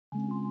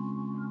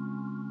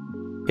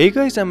Hey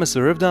guys, I'm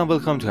Mr. Revdeo and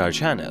welcome to our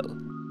channel.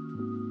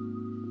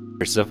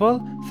 First of all,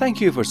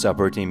 thank you for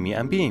supporting me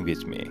and being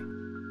with me.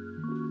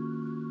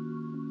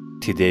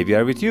 Today we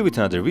are with you with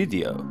another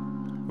video.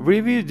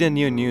 Review the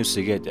new news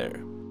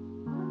together.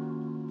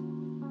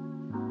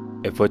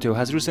 A photo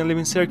has recently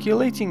been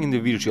circulating in the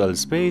virtual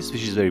space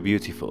which is very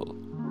beautiful.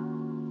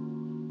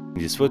 In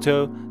this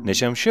photo,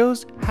 Nesham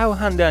shows how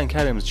Hande and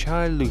Kerem's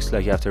child looks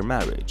like after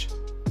marriage.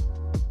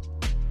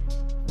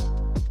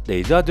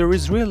 Their daughter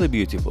is really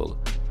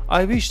beautiful.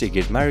 I wish they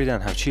get married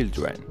and have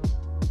children.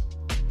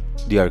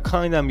 They are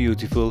kind and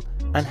beautiful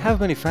and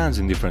have many fans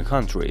in different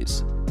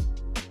countries.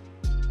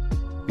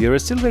 We are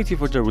still waiting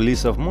for the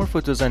release of more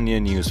photos and new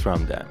news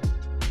from them.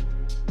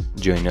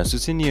 Join us to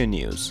see new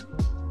news.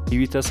 Be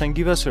with us and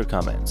give us your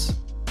comments.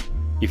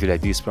 If you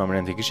like this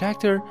prominent Turkish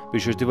actor, be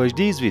sure to watch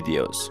these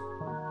videos.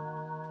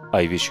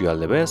 I wish you all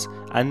the best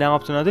and now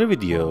up to another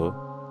video.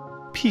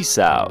 Peace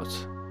out.